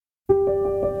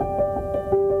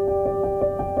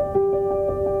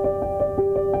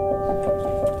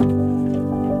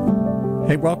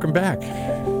Hey, welcome back.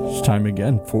 It's time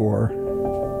again for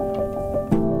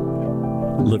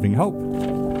Living Hope.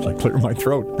 As I clear my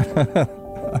throat.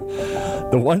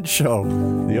 The one show,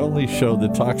 the only show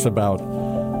that talks about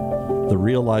the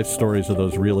real life stories of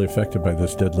those really affected by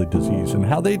this deadly disease and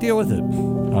how they deal with it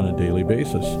on a daily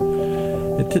basis.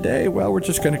 And today, well, we're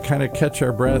just going to kind of catch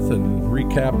our breath and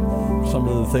recap some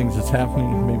of the things that's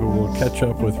happening. Maybe we'll catch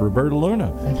up with Roberta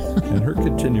Luna and her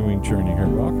continuing journey here.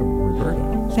 Welcome, Roberta.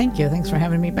 Thank you. Thanks for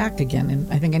having me back again. And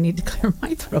I think I need to clear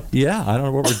my throat. Yeah, I don't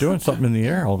know what we're doing. Something in the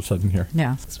air all of a sudden here.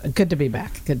 Yeah, it's good to be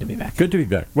back. Good to be back. Good to be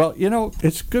back. Well, you know,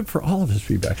 it's good for all of us to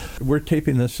be back. We're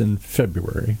taping this in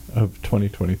February of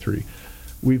 2023.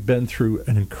 We've been through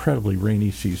an incredibly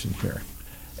rainy season here.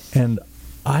 And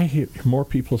I hear more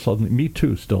people suddenly, me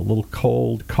too, still a little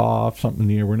cold, cough, something in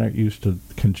the air. We're not used to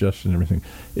congestion and everything.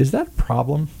 Is that a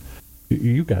problem?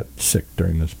 You got sick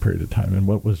during this period of time, and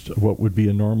what would be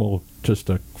a normal, just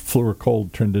a flu or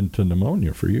cold turned into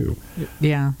pneumonia for you.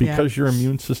 Yeah. Because your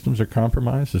immune systems are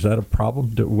compromised? Is that a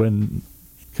problem when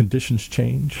conditions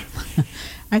change?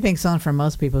 I think so. And for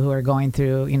most people who are going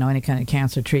through, any kind of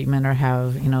cancer treatment or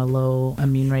have, low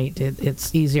immune rate,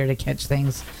 it's easier to catch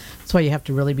things. That's why you have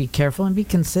to really be careful and be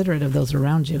considerate of those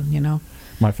around you,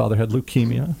 My father had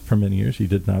leukemia for many years. He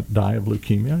did not die of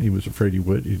leukemia. He was afraid he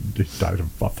would. He died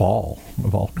of a fall,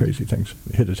 of all crazy things.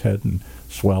 Hit his head and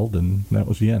swelled, and that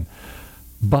was the end.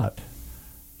 But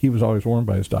he was always warned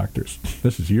by his doctors.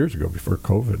 This is years ago, before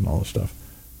COVID and all this stuff.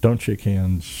 Don't shake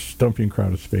hands. Don't be in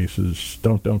crowded spaces.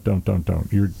 Don't.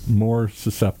 You're more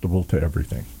susceptible to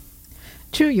everything.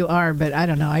 True, you are, but I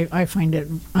don't know. I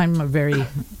find I'm a very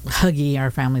huggy.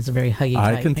 Our family's a very huggy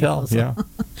type. I can tell, so yeah.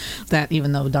 That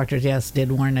even though Dr. Jess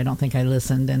did warn, I don't think I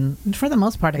listened. And for the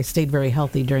most part, I stayed very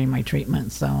healthy during my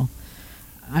treatment. So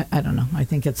I don't know. I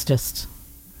think it's just,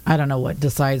 I don't know what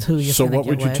decides who you're going to get. So what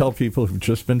would you tell people who've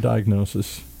just been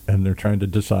diagnosed and they're trying to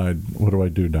decide, what do I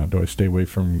do now? Do I stay away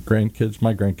from grandkids?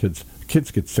 My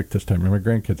kids get sick this time. And my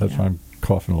grandkids, that's why I'm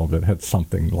coughing a little bit. Had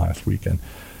something last weekend.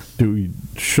 Do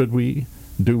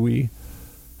we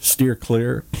steer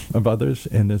clear of others?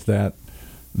 And is that,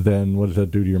 then what does that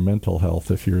do to your mental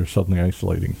health if you're suddenly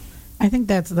isolating? I think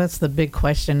that's the big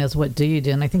question is, what do you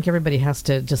do? And I think everybody has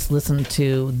to just listen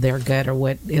to their gut or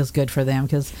what is good for them,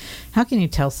 because how can you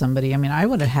tell somebody? I mean, I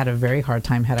would have had a very hard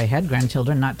time had I had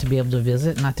grandchildren not to be able to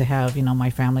visit, not to have,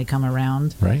 my family come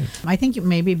around. Right. I think you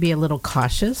maybe be a little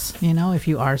cautious, if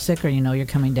you are sick or you're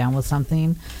coming down with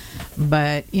something.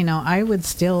 But,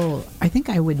 I think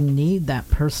I would need that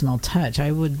personal touch.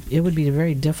 It would be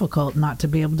very difficult not to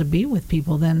be able to be with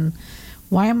people. Then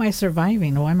why am I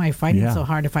surviving? Why am I fighting so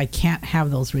hard if I can't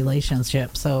have those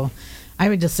relationships? So I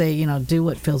would just say, do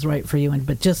what feels right for you,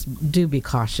 but just do be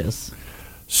cautious.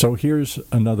 So here's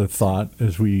another thought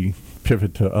as we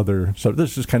pivot to other. So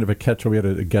this is kind of a catch. We had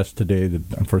a guest today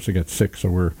that unfortunately got sick, so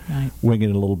we're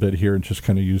winging it a little bit here and just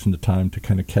kind of using the time to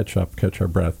kind of catch our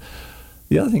breath.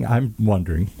 The other thing I'm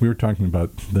wondering, we were talking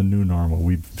about the new normal.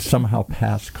 We've somehow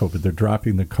passed COVID. They're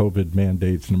dropping the COVID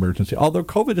mandates and emergency, although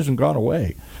COVID hasn't gone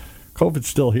away. COVID's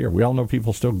still here. We all know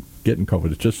people still getting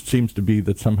COVID. It just seems to be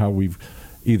that somehow we've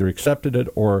either accepted it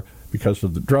or because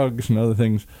of the drugs and other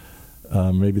things,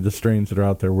 maybe the strains that are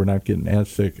out there, we're not getting as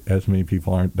sick, as many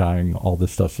people aren't dying, all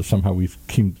this stuff. So somehow we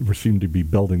seem to be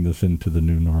building this into the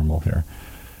new normal here.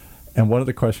 And one of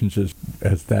the questions is,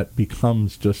 as that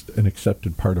becomes just an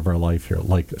accepted part of our life here,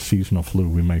 like a seasonal flu,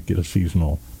 we might get a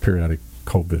seasonal periodic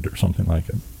COVID or something like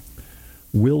it.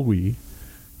 Will we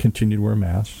continue to wear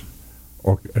masks?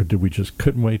 Or did we just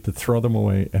couldn't wait to throw them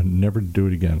away and never do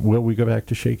it again? Will we go back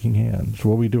to shaking hands?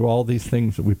 Will we do all these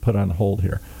things that we put on hold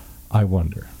here? I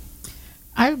wonder.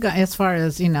 I've got, as far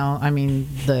as,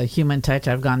 the human touch,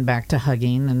 I've gone back to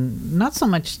hugging and not so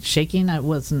much shaking. I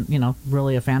wasn't,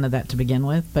 really a fan of that to begin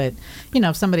with. But,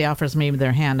 if somebody offers me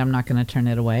their hand, I'm not going to turn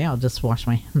it away. I'll just wash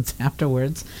my hands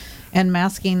afterwards. And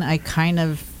masking, I kind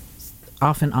of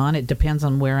off and on. It depends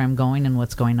on where I'm going and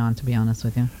what's going on, to be honest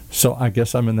with you. So I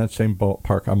guess I'm in that same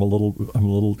ballpark. I'm a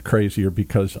little crazier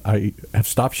because I have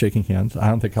stopped shaking hands. I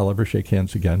don't think I'll ever shake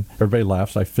hands again. Everybody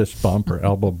laughs. I fist bump or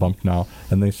elbow bump now,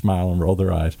 and they smile and roll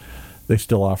their eyes. They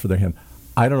still offer their hand.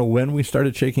 I don't know when we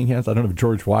started shaking hands. I don't know if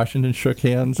George Washington shook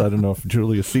hands. I don't know if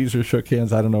Julius Caesar shook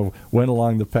hands. I don't know when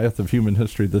along the path of human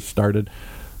history this started.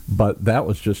 But that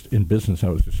was just in business.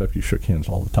 That was just if you shook hands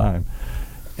all the time.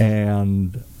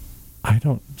 And I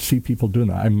don't see people doing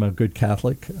that. I'm a good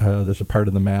Catholic. There's a part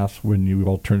of the Mass when you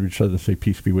all turn to each other and say,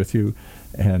 peace be with you,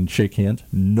 and shake hands.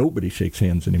 Nobody shakes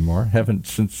hands anymore. Haven't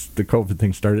since the COVID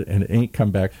thing started, and it ain't come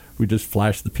back. We just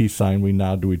flash the peace sign, we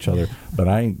nod to each other, but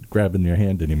I ain't grabbing your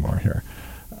hand anymore here.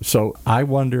 So I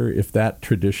wonder if that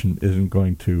tradition isn't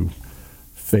going to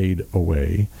fade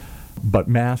away. But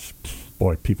masks,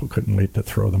 boy, people couldn't wait to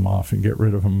throw them off and get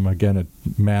rid of them. Again, at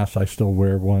Mass, I still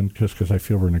wear one just because I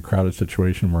feel we're in a crowded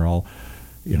situation. We're all,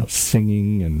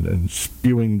 singing and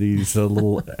spewing these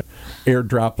little air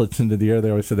droplets into the air. They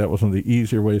always said that was one of the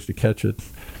easier ways to catch it.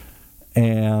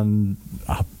 And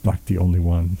I'm like the only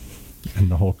one in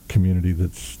the whole community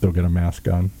that's still got a mask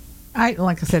on.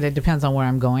 Like I said, it depends on where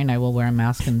I'm going. I will wear a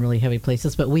mask in really heavy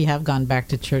places, but we have gone back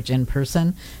to church in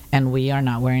person, and we are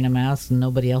not wearing a mask.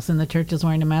 Nobody else in the church is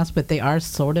wearing a mask, but they are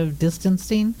sort of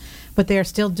distancing. But they are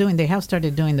still they have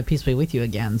started doing the Peace Be With You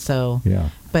again. So, yeah.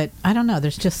 But I don't know.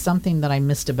 There's just something that I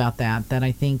missed about that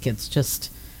I think there's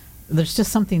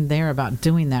just something there about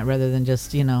doing that rather than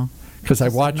just, Because I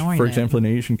watch, for example, in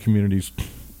Asian communities,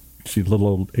 see little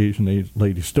old Asian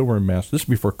ladies still wearing masks. This is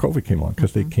before COVID came along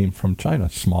because they came from China,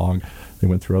 smog. They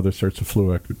went through other sorts of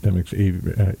flu epidemics,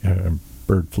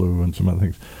 bird flu and some other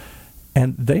things.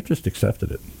 And they just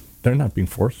accepted it. They're not being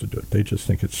forced to do it. They just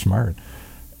think it's smart.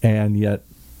 And yet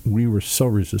we were so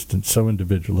resistant, so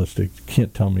individualistic.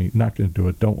 Can't tell me, not going to do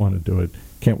it, don't want to do it,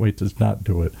 can't wait to not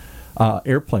do it.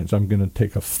 Airplanes, I'm going to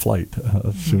take a flight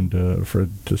soon for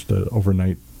just an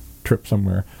overnight trip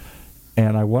somewhere.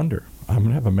 And I wonder, I'm going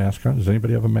to have a mask on. Does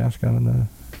anybody have a mask on in the...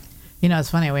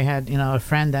 It's funny. We had, a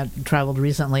friend that traveled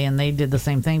recently, and they did the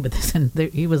same thing, but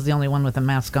he was the only one with a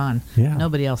mask on. Yeah.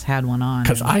 Nobody else had one on.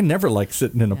 Because I never like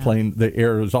sitting in a plane. The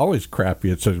air is always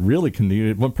crappy. It's really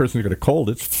convenient. One person's got a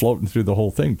cold, it's floating through the whole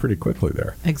thing pretty quickly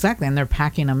there. Exactly, and they're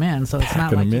packing them in, so it's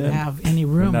not like you have any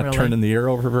room, not really. Turning the air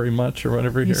over very much or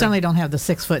whatever. You certainly don't have the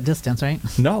 6-foot distance, right?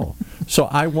 No. So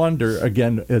I wonder,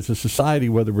 again, as a society,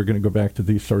 whether we're going to go back to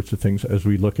these sorts of things as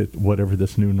we look at whatever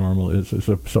this new normal is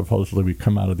supposedly we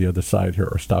come out of the other side here,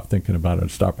 or stop thinking about it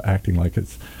and stop acting like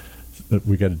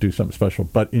we got to do something special.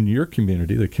 But in your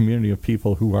community, the community of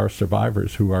people who are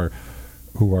survivors, who are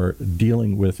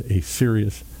dealing with a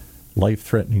serious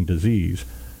life-threatening disease,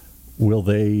 will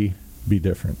they be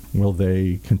different? Will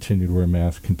they continue to wear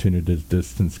masks, continue to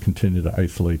distance, continue to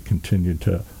isolate, continue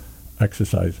to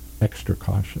exercise extra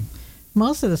caution?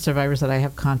 Most of the survivors that I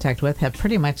have contact with have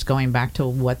pretty much going back to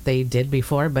what they did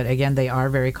before, but again, they are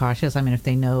very cautious. I mean, if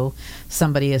they know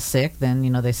somebody is sick, then,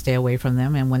 they stay away from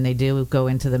them. And when they do go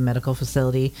into the medical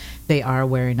facility, they are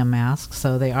wearing a mask.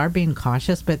 So they are being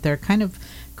cautious, but they're kind of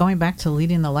going back to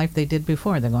leading the life they did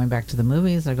before. They're going back to the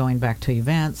movies, they're going back to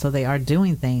events. So they are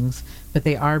doing things, but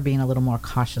they are being a little more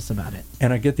cautious about it.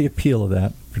 And I get the appeal of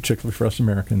that, particularly for us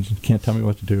Americans. You can't tell me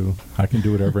what to do. I can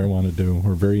do whatever I want to do.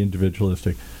 We're very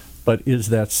individualistic. But is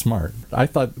that smart? I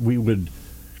thought we would,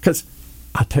 because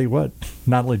I'll tell you what,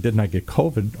 not only didn't I get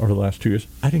COVID over the last 2 years,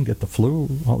 I didn't get the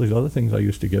flu, all these other things I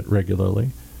used to get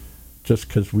regularly, just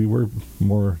because we were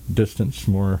more distanced,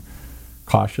 more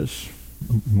cautious,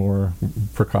 more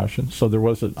precautions. So there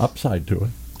was an upside to it.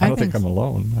 I don't think I'm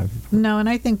alone. No, and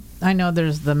I know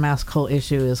there's the mask whole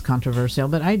issue is controversial,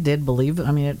 but I did believe,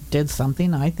 it did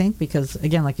something, I think, because,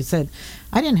 again, like you said,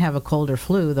 I didn't have a cold or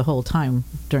flu the whole time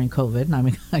during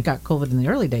COVID. I got COVID in the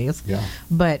early days. Yeah.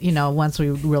 But, once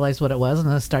we realized what it was and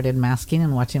I started masking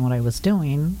and watching what I was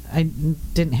doing, I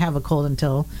didn't have a cold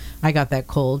until I got that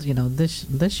cold,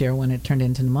 this year when it turned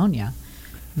into pneumonia.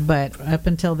 But up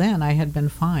until then, I had been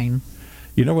fine.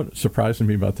 You know what surprised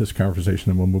me about this conversation,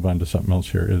 and we'll move on to something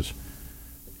else here, is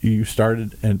you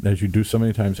started, and as you do so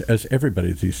many times, as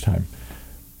everybody these times,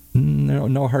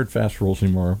 no hard, fast rules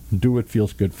anymore. Do what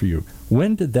feels good for you.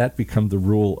 When did that become the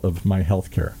rule of my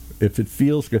health care? If it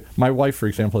feels good. My wife, for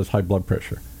example, has high blood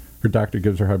pressure. Her doctor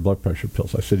gives her high blood pressure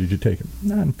pills. I said, did you take them?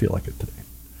 No, I didn't feel like it today.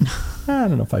 I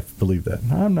don't know if I believe that.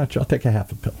 No, I'm not sure. I'll take a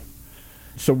half a pill.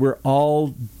 So we're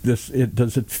all does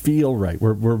it feel right?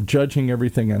 We're judging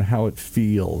everything on how it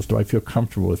feels. Do I feel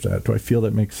comfortable with that? Do I feel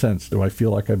that makes sense? Do I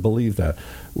feel like I believe that?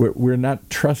 We're not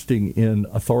trusting in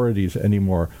authorities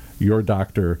anymore. Your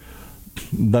doctor,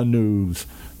 the news,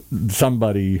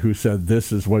 somebody who said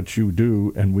this is what you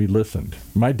do, and we listened.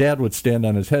 My dad would stand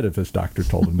on his head if his doctor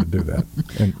told him to do that.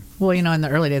 And well, in the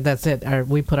early days, that's it.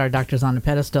 We put our doctors on a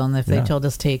pedestal, and if they told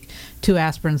us take 2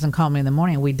 aspirins and call me in the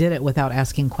morning, we did it without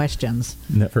asking questions.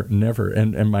 Never.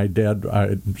 And my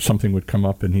dad, something would come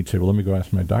up, and he'd say, well, let me go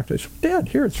ask my doctor. I said, Dad,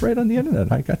 here, it's right on the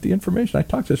internet. I got the information. I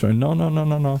talked to this one.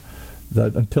 No.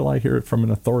 That until I hear it from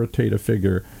an authoritative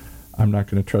figure, I'm not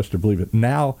going to trust or believe it.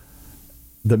 Now,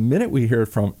 the minute we hear it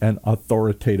from an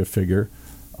authoritative figure,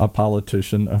 a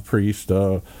politician, a priest,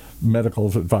 a medical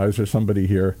advisor, somebody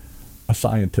here, a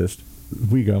scientist,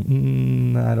 we go, I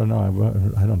don't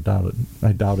know. I don't doubt it.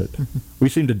 I doubt it. We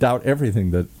seem to doubt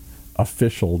everything that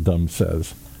officialdom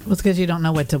says. Well, it's because you don't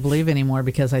know what to believe anymore,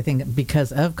 because I think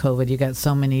because of COVID, you got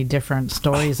so many different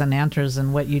stories and answers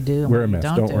and what you do and wear what a you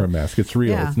mask. Don't Wear a mask. It's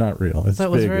real. Yeah. It's not real. It's so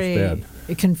it was big. very It's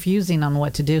bad. confusing on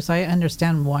what to do. So I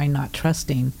understand why not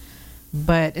trusting.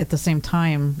 But at the same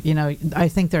time, I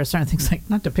think there are certain things, like,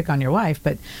 not to pick on your wife,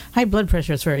 but high blood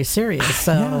pressure is very serious.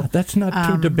 So yeah, that's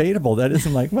not too debatable. That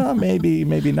isn't like, well,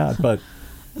 maybe not, but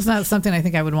it's not something I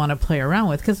think I would want to play around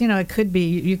with, because, it could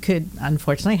be, you could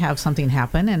unfortunately have something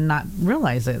happen and not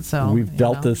realize it. So we've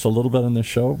dealt this a little bit on this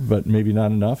show, but maybe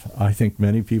not enough. I think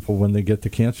many people, when they get the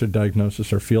cancer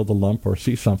diagnosis or feel the lump or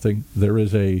see something, there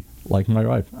is like my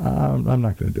wife, I'm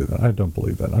not going to do that. I don't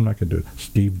believe that. I'm not going to do it.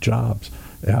 Steve Jobs,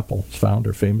 Apple's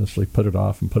founder, famously put it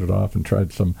off and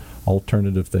tried some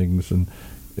alternative things and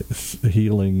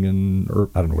healing or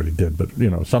I don't know what he did, but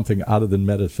something other than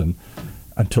medicine,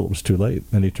 until it was too late.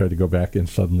 Then he tried to go back in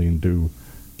suddenly and do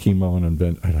chemo and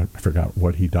invent, I forgot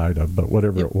what he died of, but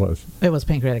whatever it was. It was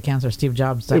pancreatic cancer. Steve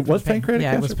Jobs died. It was pancreatic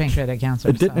cancer? Yeah, it was pancreatic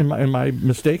cancer. Am I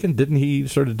mistaken? Didn't he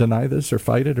sort of deny this or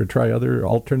fight it or try other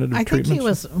alternative treatments? I think he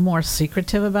was more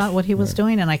secretive about what he was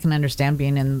doing, and I can understand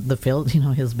being in the field,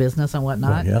 his business and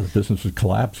whatnot. Well, yeah, the business would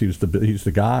collapse. He's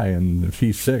the guy, and if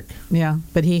he's sick. Yeah,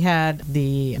 but he had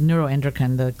the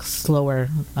neuroendocrine, the slower,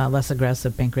 less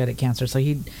aggressive pancreatic cancer. So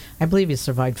I believe he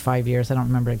survived 5 years. I don't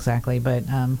remember exactly, but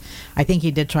I think he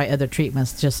did try other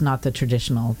treatments, just not the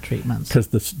traditional treatments. Because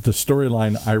the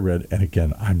storyline I read, and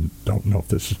again, I don't know if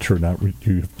this is true or not,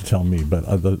 you have to tell me, but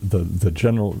the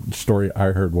general story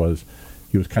I heard was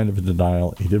he was kind of in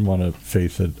denial. He didn't want to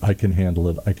face it. I can handle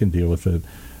it. I can deal with it.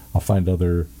 I'll find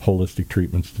other holistic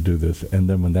treatments to do this. And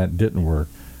then when that didn't work,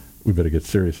 we better get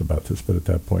serious about this. But at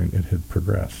that point, it had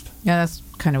progressed. Yeah, that's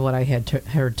kind of what I had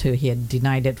heard too. He had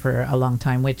denied it for a long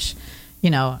time, which,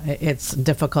 it's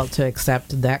difficult to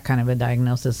accept that kind of a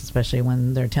diagnosis, especially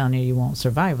when they're telling you won't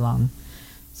survive long.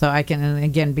 So I can, and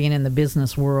again, being in the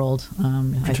business world,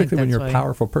 particularly when you're a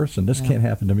powerful person, this can't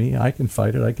happen to me. I can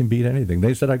fight it. I can beat anything.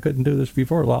 They said I couldn't do this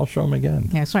before. Well, I'll show them again.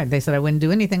 Yeah, that's right. They said I wouldn't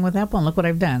do anything with Apple, and look what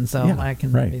I've done. So I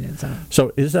can beat it.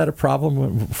 So is that a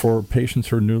problem for patients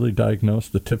who are newly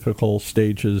diagnosed? The typical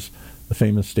stages, the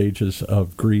famous stages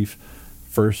of grief.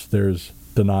 First, there's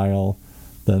denial,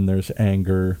 then there's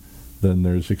anger, then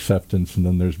there's acceptance, and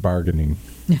then there's bargaining,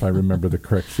 if I remember the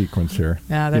correct sequence here.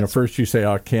 Yeah, first you say,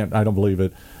 I don't believe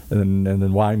it, and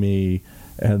then why me,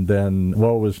 and then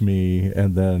woe is me,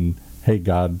 and then, hey,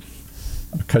 God,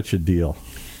 I'll cut you a deal.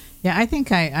 Yeah, I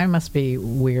think I must be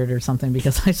weird or something,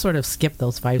 because I sort of skipped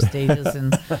those 5 stages,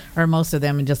 or most of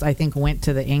them, and just, I think, went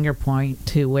to the anger point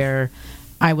to where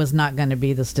I was not going to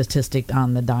be the statistic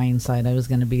on the dying side. I was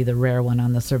going to be the rare one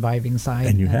on the surviving side.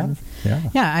 And you have? Yeah.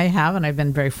 Yeah, I have, and I've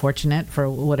been very fortunate for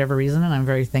whatever reason, and I'm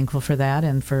very thankful for that,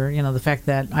 and for, the fact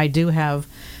that I do have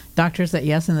doctors that,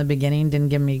 yes, in the beginning didn't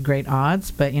give me great odds,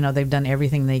 but, they've done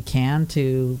everything they can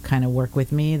to kind of work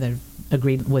with me. They've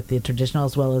agreed with the traditional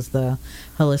as well as the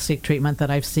holistic treatment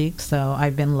that I've sought, so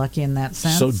I've been lucky in that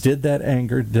sense. So did that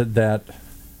anger, did that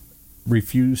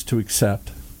refuse to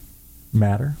accept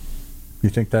matter? You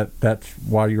think that's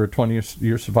why you're a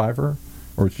 20-year survivor,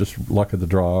 or it's just luck of the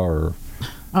draw, or?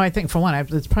 Oh, I think for one,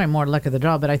 it's probably more luck of the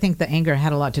draw, but I think the anger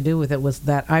had a lot to do with it, was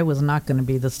that I was not going to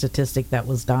be the statistic that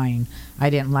was dying. I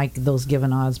didn't like those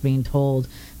given odds, being told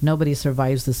nobody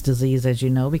survives this disease, as you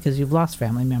know, because you've lost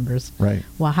family members. Right.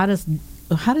 Well, how does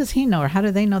he know, or how do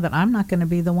they know that I'm not going to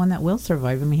be the one that will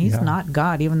survive? I mean, he's not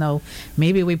God, even though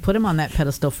maybe we put him on that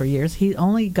pedestal for years.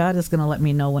 Only God is going to let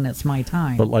me know when it's my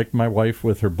time. But like my wife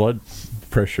with her blood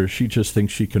pressure, she just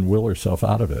thinks she can will herself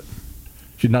out of it.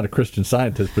 She's not a Christian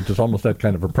Scientist, but there's almost that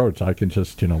kind of approach. I can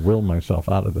just, will myself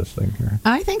out of this thing here.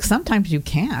 I think sometimes you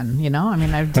can, I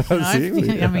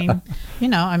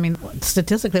mean,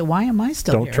 statistically, why am I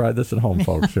still here? Don't try this at home,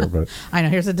 folks, here. But I know,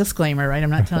 here's a disclaimer, right?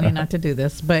 I'm not telling you not to do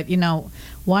this. But,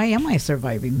 why am I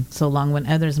surviving so long when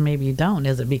others maybe don't?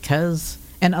 Is it because...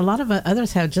 And a lot of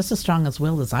others have just as strong as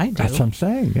will as I do. That's what I'm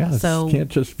saying, yeah. So, it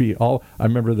can't just be all... I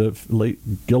remember the late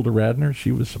Gilda Radner.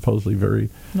 She was supposedly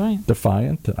very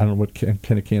defiant. I don't know what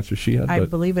kind of cancer she had. I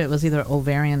believe it was either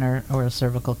ovarian or a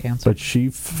cervical cancer. But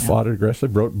she fought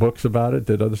aggressively, wrote books about it,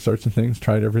 did other sorts of things,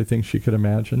 tried everything she could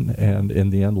imagine, and in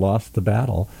the end lost the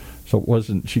battle. So it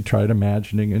wasn't... She tried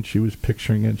imagining it, she was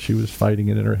picturing it, she was fighting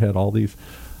it in her head, all these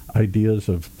ideas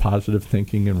of positive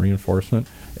thinking and reinforcement.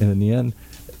 And in the end...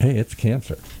 Hey, it's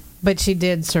cancer. But she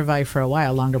did survive for a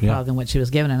while, longer probably than what she was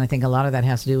given, and I think a lot of that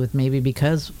has to do with maybe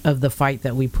because of the fight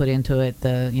that we put into it,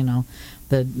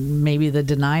 maybe the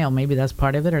denial, maybe that's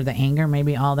part of it, or the anger,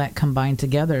 maybe all that combined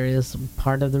together is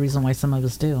part of the reason why some of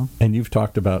us do. And you've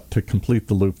talked about, to complete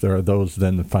the loop, there are those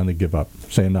then that finally give up,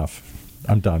 say enough,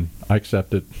 I'm done, I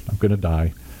accept it, I'm going to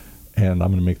die. and I'm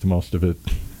going to make the most of it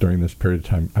during this period of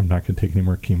time. I'm not going to take any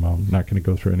more chemo. I'm not going to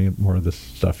go through any more of this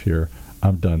stuff here.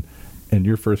 I'm done. And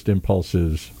your first impulse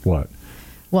is what?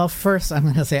 Well, first, I'm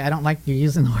going to say I don't like you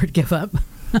using the word give up.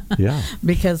 Yeah.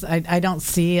 Because I don't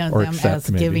see them as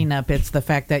giving up. It's the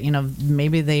fact that,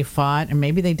 maybe they fought and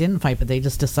maybe they didn't fight, but they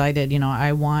just decided,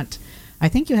 I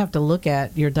think you have to look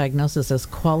at your diagnosis as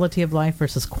quality of life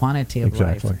versus quantity of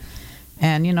life. Exactly.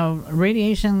 And,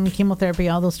 radiation, chemotherapy,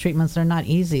 all those treatments, they're not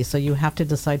easy. So you have to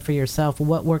decide for yourself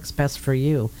what works best for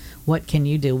you. What can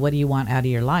you do? What do you want out of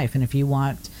your life? And if you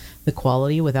want the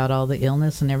quality without all the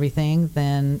illness and everything,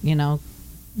 then,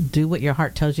 do what your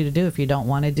heart tells you to do. If you don't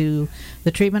want to do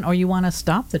the treatment or you want to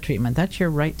stop the treatment, that's your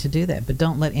right to do that. But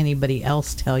don't let anybody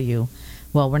else tell you,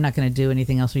 well, we're not going to do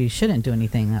anything else or you shouldn't do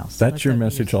anything else. That's your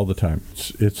message all the time.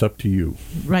 It's up to you.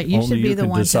 Right. You should be the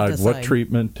one to decide what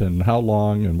treatment and how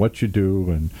long and what you do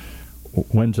and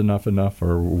when's enough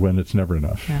or when it's never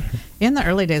enough. Yeah. In the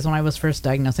early days when I was first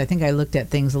diagnosed, I think I looked at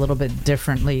things a little bit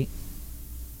differently.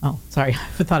 Oh, sorry.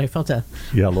 I thought I felt a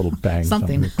little bang.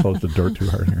 Something. Closed the door too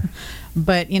hard here.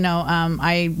 But,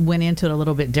 I went into it a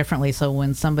little bit differently. So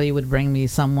when somebody would bring me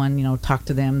someone, talk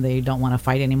to them, they don't want to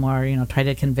fight anymore, try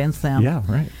to convince them. Yeah,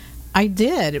 right. I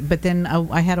did. But then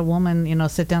I had a woman,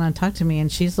 sit down and talk to me,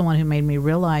 and she's the one who made me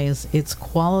realize it's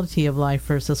quality of life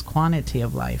versus quantity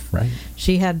of life. Right.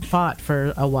 She had fought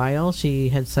for a while. She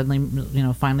had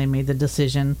suddenly, finally made the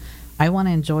decision, I want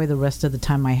to enjoy the rest of the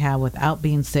time I have without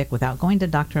being sick, without going to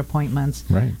doctor appointments.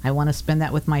 Right. I want to spend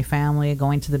that with my family,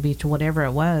 going to the beach or whatever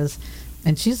it was.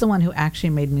 And she's the one who actually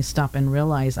made me stop and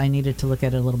realize I needed to look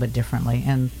at it a little bit differently.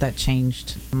 And that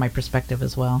changed my perspective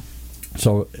as well.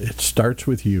 So it starts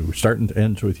with you, and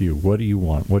ends with you. What do you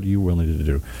want? What are you willing to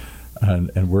do?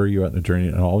 And where are you at in the journey?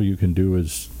 And all you can do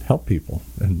is help people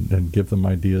and give them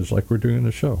ideas like we're doing in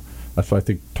the show. That's why I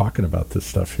think talking about this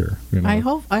stuff here. I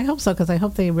hope so, because I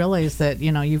hope they realize that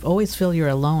you always feel you're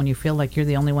alone. You feel like you're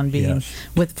the only one being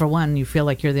for one. You feel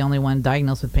like you're the only one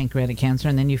diagnosed with pancreatic cancer,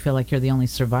 and then you feel like you're the only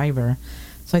survivor.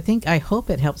 So I hope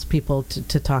it helps people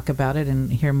to talk about it and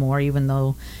hear more, even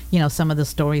though some of the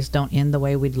stories don't end the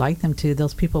way we'd like them to.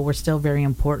 Those people were still very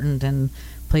important and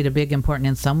played a big important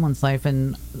in someone's life,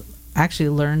 and actually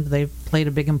learned they've played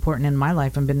a big important in my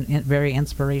life and been very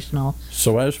inspirational.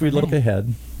 So as we look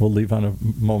ahead, we'll leave on a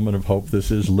moment of hope. This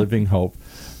is living hope.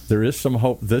 There is some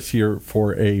hope this year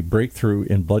for a breakthrough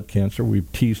in blood cancer.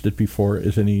 We've teased it before.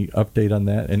 Is any update on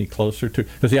that? Any closer to?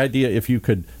 Because the idea, if you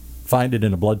could find it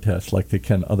in a blood test like they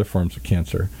can other forms of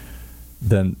cancer,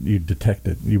 then you'd detect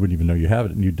it. You wouldn't even know you have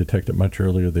it, and you'd detect it much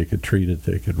earlier. They could treat it,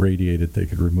 they could radiate it, they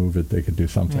could remove it, they could do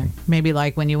something. Yeah. Maybe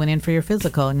like when you went in for your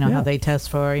physical, how they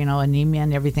test for, anemia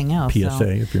and everything else.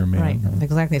 PSA, if you're a man. Right,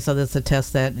 exactly. So that's a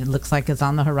test that it looks like it's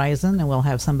on the horizon, and we'll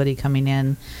have somebody coming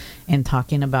in and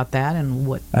talking about that and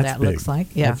what that looks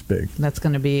like. Yeah, that's big. That's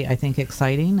going to be, I think,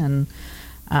 exciting. And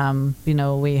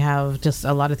we have just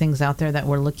a lot of things out there that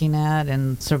we're looking at,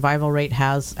 and survival rate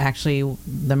has actually,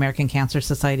 the American Cancer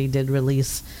Society did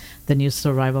release the new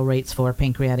survival rates for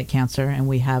pancreatic cancer, and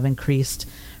we have increased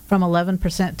from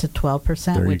 11% to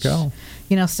 12%, which,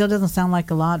 still doesn't sound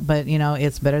like a lot, but,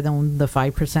 it's better than the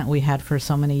 5% we had for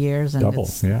so many years. And double,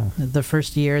 it's the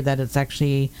first year that it's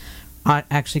actually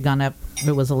gone up.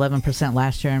 It was 11%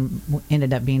 last year and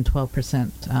ended up being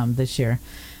 12% this year.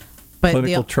 But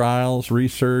clinical trials,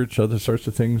 research, other sorts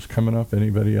of things coming up.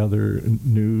 Anybody other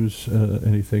news,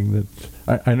 anything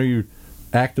that... I know you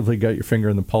actively got your finger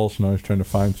in the pulse, and I was trying to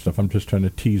find stuff. I'm just trying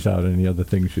to tease out any other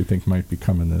things you think might be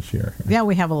coming this year. Yeah,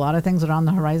 we have a lot of things that are on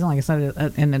the horizon. Like I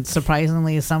said, and it's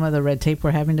surprisingly, some of the red tape we're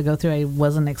having to go through, I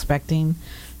wasn't expecting.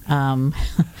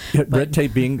 Red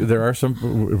tape being, there are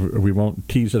some, we won't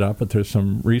tease it up, but there's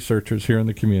some researchers here in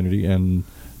the community, and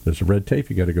there's a red tape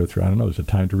you got to go through. I don't know, is it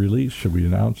time to release? Should we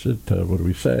announce it? What do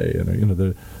we say?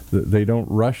 And they don't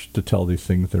rush to tell these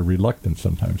things. They're reluctant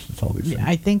sometimes to tell these things.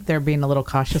 I think they're being a little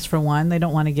cautious. For one, they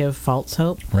don't want to give false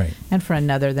hope. Right. And for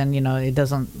another, then it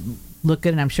doesn't look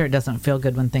good, and I'm sure it doesn't feel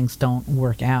good when things don't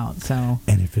work out. So.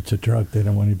 And if it's a drug, they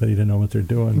don't want anybody to know what they're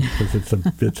doing because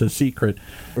it's a secret.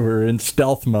 We're in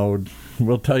stealth mode.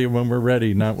 We'll tell you when we're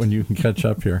ready, not when you can catch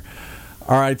up here.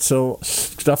 All right, so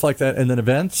stuff like that. And then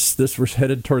events. We're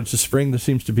headed towards the spring. This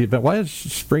seems to be event. Why is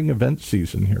spring event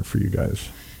season here for you guys?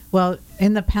 Well,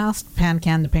 in the past,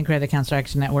 PanCAN, the Pancreatic Cancer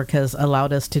Action Network, has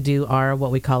allowed us to do what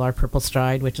we call our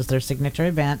PurpleStride, which is their signature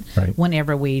event,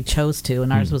 whenever we chose to.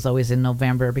 And ours was always in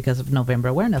November because of November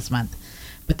Awareness Month.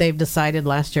 But they've decided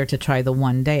last year to try the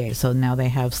one day. So now they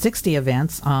have 60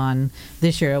 events on,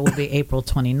 this year it will be April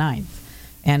 29th.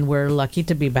 And we're lucky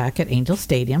to be back at Angel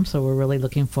Stadium, so we're really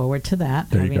looking forward to that,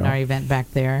 having our event back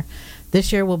there.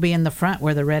 This year we'll be in the front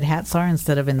where the red hats are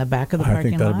instead of in the back of the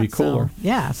parking lot. I think that'd be cooler.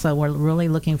 So we're really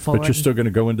looking forward. But you're still going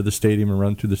to go into the stadium and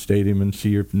run through the stadium and see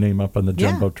your name up on the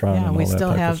Jumbotron and all that type of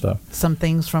stuff. Yeah, we still have some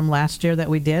things from last year that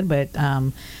we did, but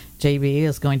JB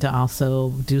is going to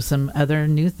also do some other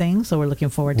new things, so we're looking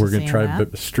forward to seeing that. We're going to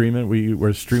try streaming.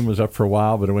 Where stream was up for a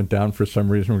while, but it went down for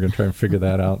some reason. We're going to try and figure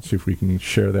that out, see if we can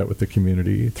share that with the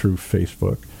community through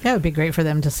Facebook. Yeah, it would be great for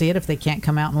them to see it if they can't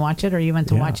come out and watch it, or even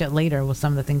to watch it later with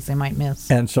some of the things they might miss.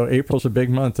 And so April's a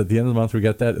big month. At the end of the month, we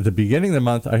got that. At the beginning of the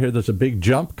month, I hear there's a big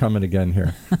jump coming again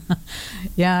here.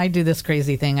 Yeah, I do this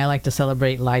crazy thing. I like to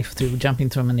celebrate life through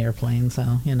jumping from an airplane, so,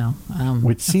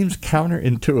 Which seems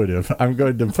counterintuitive. I'm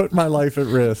going to put my life at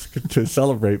risk to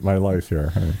celebrate my life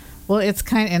here. Well, it's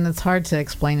and it's hard to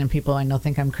explain, and people I know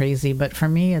think I'm crazy, but for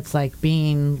me, it's like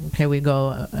we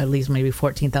go at least maybe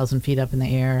 14,000 feet up in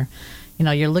the air.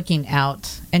 You're looking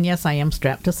out, and yes, I am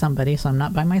strapped to somebody, so I'm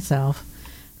not by myself.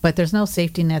 But there's no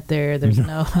safety net there. There's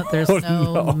no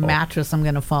mattress I'm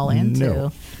going to fall into.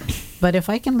 No. But if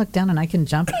I can look down and I can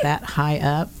jump that high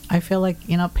up, I feel like,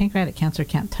 pancreatic cancer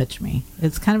can't touch me.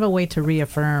 It's kind of a way to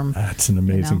reaffirm. That's an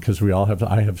amazing, because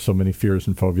I have so many fears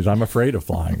and phobias. I'm afraid of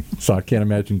flying. So I can't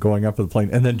imagine going up in the plane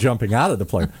and then jumping out of the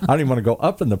plane. I don't even want to go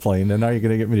up in the plane, and now you're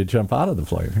going to get me to jump out of the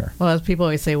plane here. Well, as people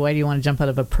always say, why do you want to jump out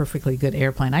of a perfectly good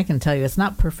airplane? I can tell you, it's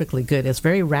not perfectly good. It's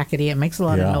very rackety. It makes a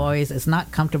lot of noise. It's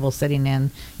not comfortable sitting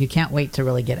in. You can't wait to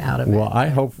really get out of it. Well, I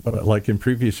hope, like in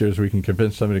previous years, we can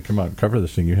convince somebody to come out and cover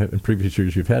this thing. In previous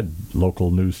years, you've had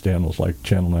local news channels like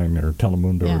Channel 9 or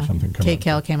Telemundo or something come out.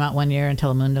 KCAL came out one year and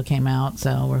Telemundo came out,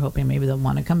 so we're hoping maybe they'll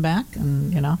want to come back.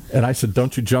 And And I said,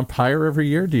 don't you jump higher every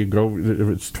year? Do you go, if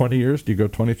it's 20 years, do you go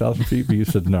 20,000 feet? But you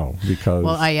said no, because...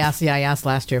 Well, I asked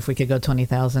last year if we could go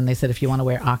 20,000. They said if you want to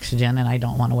wear oxygen, and I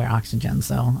don't want to wear oxygen,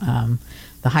 so...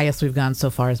 the highest we've gone so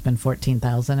far has been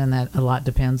 14,000, and that a lot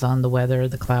depends on the weather,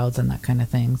 the clouds, and that kind of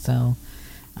thing. So...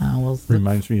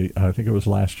 Reminds me, I think it was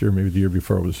last year, maybe the year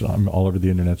before, it was all over the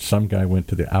internet. Some guy went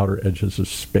to the outer edges of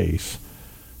space.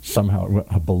 Somehow,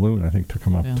 a balloon, I think, took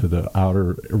him up to the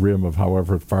outer rim of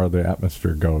however far the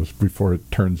atmosphere goes before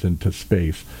it turns into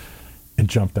space, and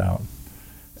jumped out.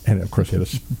 And, of course, he had a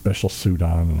special suit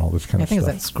on and all this kind of stuff. I think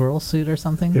it was that squirrel suit or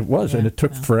something. It was, and it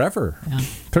took forever. Yeah.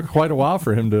 It took quite a while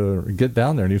for him to get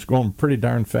down there, and he was going pretty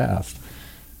darn fast.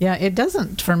 Yeah, it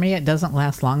doesn't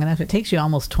last long enough. It takes you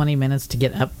almost 20 minutes to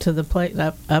get up to the plate,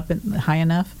 up and high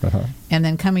enough. Uh-huh. And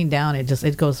then coming down,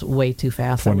 it goes way too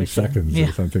fast. 20 seconds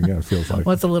or something, it feels like.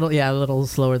 Well, it's a little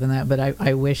slower than that, but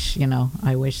I wish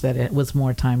that it was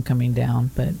more time coming down,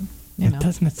 but,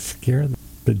 Doesn't it scare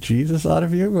the Jesus out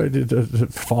of you? Is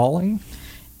it falling?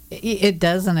 It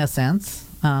does in a sense.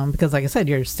 Because like I said,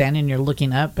 you're standing, you're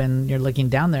looking up, and you're looking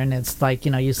down there, and it's like,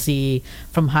 you see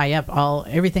from high up,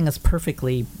 everything is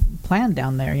perfectly planned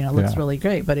down there. It looks really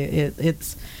great, but it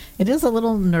is a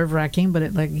little nerve-wracking.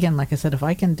 But like I said, if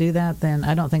I can do that, then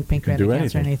I don't think pancreatic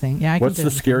cancer or anything. Yeah, What's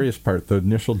the scariest part? The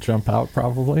initial jump out,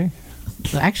 probably?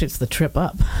 Actually, it's the trip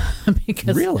up.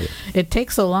 Because really? It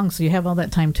takes so long, so you have all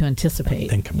that time to anticipate.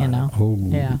 Think about it. Oh,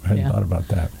 I hadn't thought about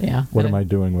that. Yeah. What am I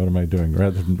doing?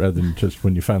 Rather than just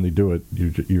when you finally do it,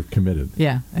 you're committed.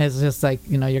 Yeah. It's just like,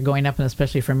 you're going up, and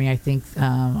especially for me, I think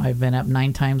I've been up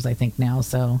 9 times, I think, now.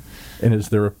 So. And is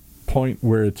there a point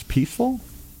where it's peaceful?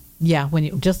 Yeah.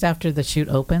 Just after the chute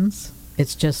opens,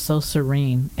 it's just so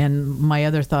serene. And my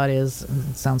other thought is,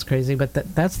 it sounds crazy, but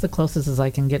that's the closest as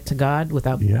I can get to God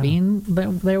without being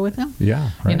there with Him. Yeah,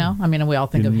 right. We all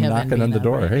think of heaven knocking on the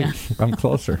door. Right? Hey, I'm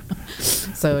closer.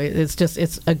 So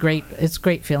it's a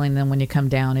great feeling. Then when you come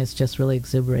down, it's just really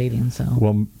exuberating. So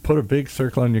well, put a big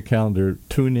circle on your calendar.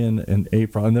 Tune in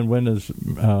April, and then when is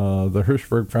the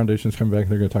Hirshberg Foundation's coming back?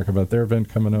 They're going to talk about their event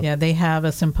coming up. Yeah, they have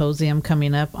a symposium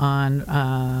coming up on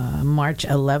March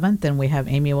 11th, and we have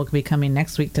Amy will be coming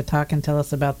next week to talk and tell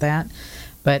us about that.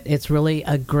 But it's really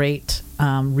a great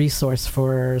resource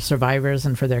for survivors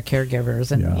and for their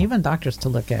caregivers, and even doctors to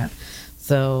look at.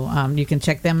 So you can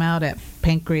check them out at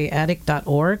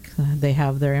pancreatic.org. They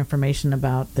have their information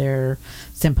about their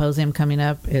symposium coming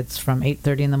up. It's from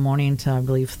 8:30 in the morning to, I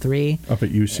believe, 3. Up at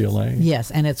UCLA? Yes,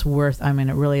 and it's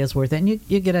it really is worth it. And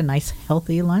you get a nice,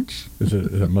 healthy lunch.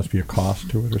 It must be a cost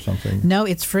to it or something? No,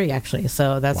 it's free, actually.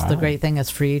 So that's the great thing.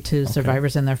 It's free to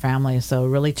survivors and their families. So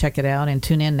really check it out and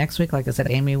tune in next week. Like I said,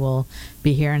 Amy will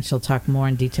be here, and she'll talk more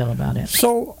in detail about it.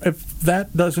 So if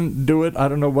that doesn't do it, I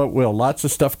don't know what will. Lots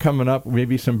of stuff coming up.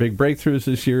 Maybe some big breakthroughs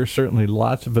this year. Certainly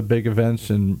lots of big events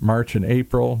in March and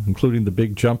April, including the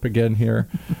big jump again here.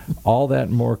 All that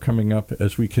and more coming up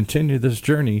as we continue this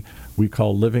journey we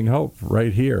call Living Hope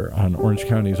right here on Orange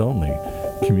County's only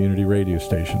community radio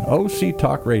station, OC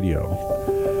Talk Radio.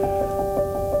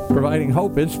 providing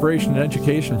hope, inspiration, and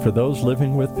education for those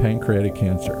living with pancreatic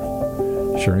cancer,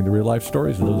 sharing the real-life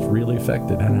stories of those really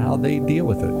affected and how they deal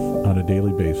with it on a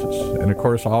daily basis. And, of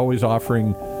course, always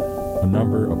offering a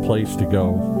number, a place to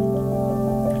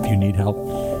go if you need help,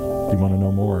 if you want to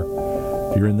know more.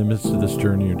 If you're in the midst of this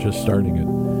journey or just starting it,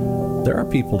 there are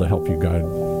people to help you guide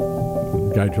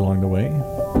you along the way,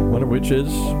 one of which is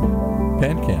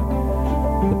PanCAN.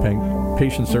 The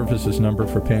patient services number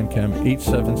for PanCAN,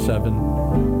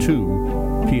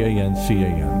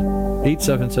 877-2-PANCAN.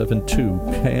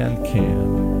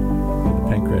 877-2-PANCAN, the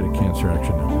Pancreatic Cancer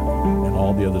Action Number. And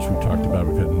all the others we've talked about,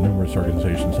 we've had numerous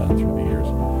organizations on through the years.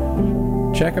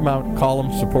 Check them out, call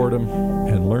them, support them,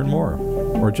 and learn more.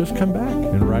 Or just come back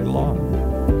and ride along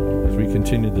as we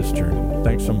continue this journey.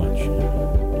 Thanks so much.